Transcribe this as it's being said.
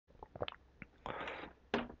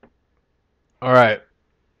All right.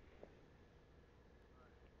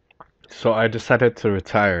 So I decided to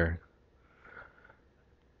retire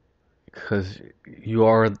because you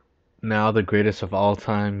are now the greatest of all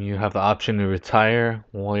time. You have the option to retire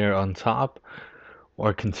while you're on top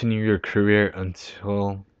or continue your career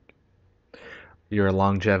until your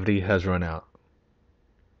longevity has run out.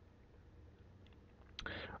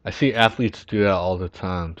 I see athletes do that all the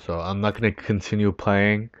time, so I'm not going to continue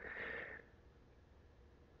playing.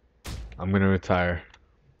 I'm going to retire.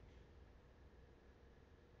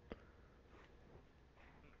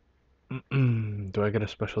 Do I get a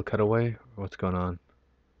special cutaway? What's going on?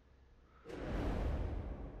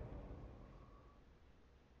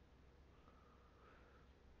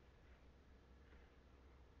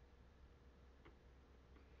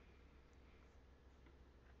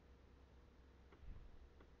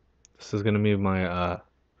 This is going to be my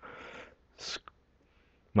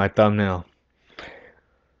thumbnail.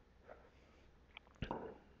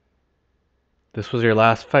 This was your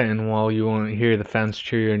last fight, and while you won't hear the fans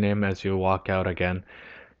cheer your name as you walk out again,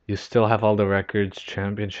 you still have all the records,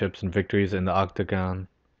 championships, and victories in the octagon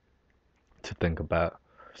to think about.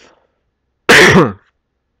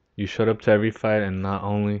 You showed up to every fight, and not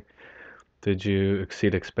only did you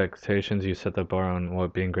exceed expectations, you set the bar on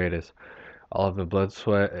what being great is. All of the blood,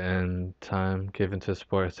 sweat, and time given to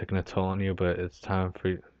sport has taken a toll on you, but it's time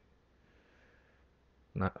for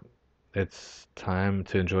not. It's time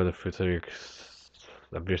to enjoy the fruits of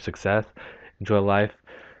your success. Enjoy life,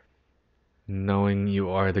 knowing you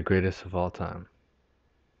are the greatest of all time.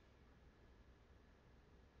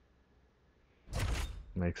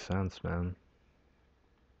 Makes sense, man.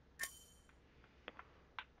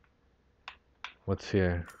 What's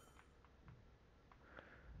here?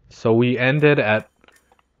 So we ended at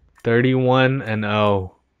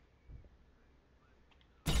 31-0,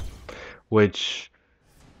 which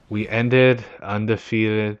we ended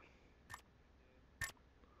undefeated.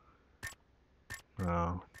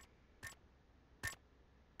 Oh.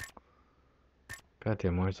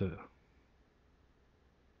 Goddamn, where's it?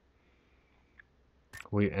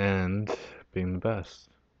 We end being the best.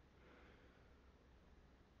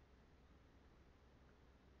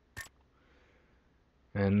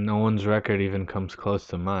 And no one's record even comes close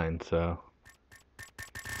to mine, so.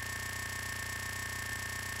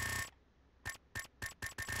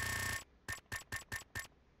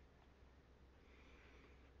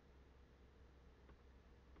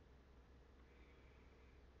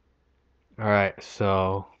 Alright,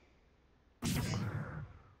 so.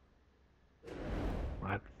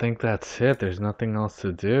 I think that's it. There's nothing else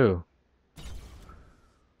to do.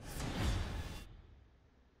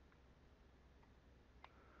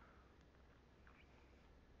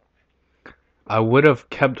 I would have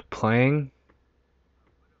kept playing,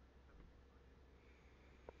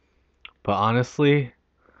 but honestly,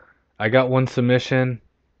 I got one submission.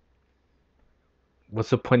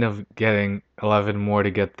 What's the point of getting 11 more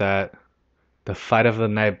to get that? The fight of the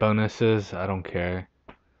night bonuses, I don't care.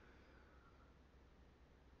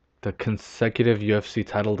 The consecutive UFC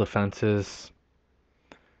title defenses,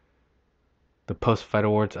 the post-fight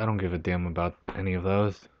awards, I don't give a damn about any of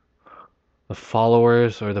those. The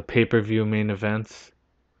followers or the pay-per-view main events,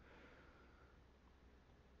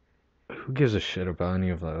 who gives a shit about any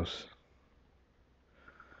of those?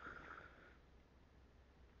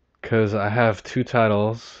 Because I have two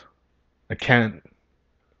titles. I can't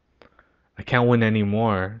win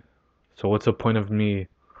anymore. So what's the point of me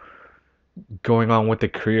going on with the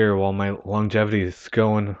career while my longevity is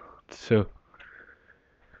going to.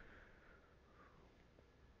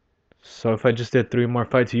 So if I just did three more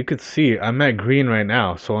fights, you could see I'm at green right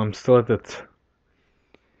now. So I'm still at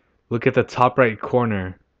look at the top right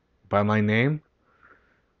corner by my name.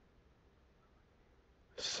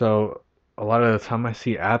 So a lot of the time I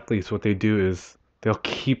see athletes, what they do is they'll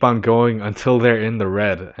keep on going until they're in the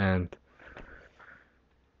red, and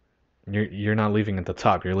you're not leaving at the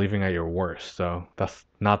top. You're leaving at your worst. So that's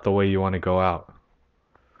not the way you want to go out.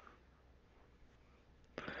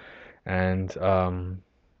 And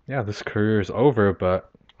yeah, this career is over, but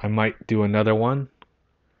I might do another one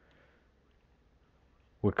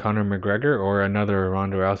with Conor McGregor or another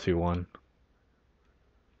Ronda Rousey one.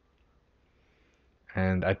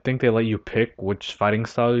 And I think they let you pick which fighting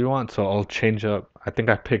style you want, so I'll change up. I think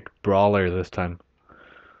I picked Brawler this time,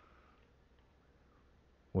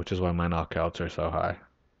 which is why my knockouts are so high.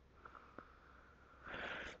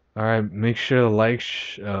 All right, make sure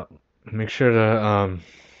to make sure to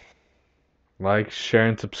like, share,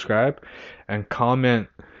 and subscribe, and comment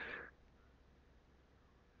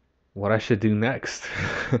what I should do next.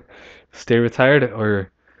 Stay retired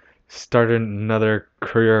or start another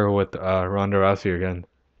career with Ronda Rousey again.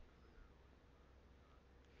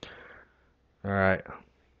 All right.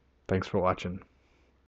 Thanks for watching.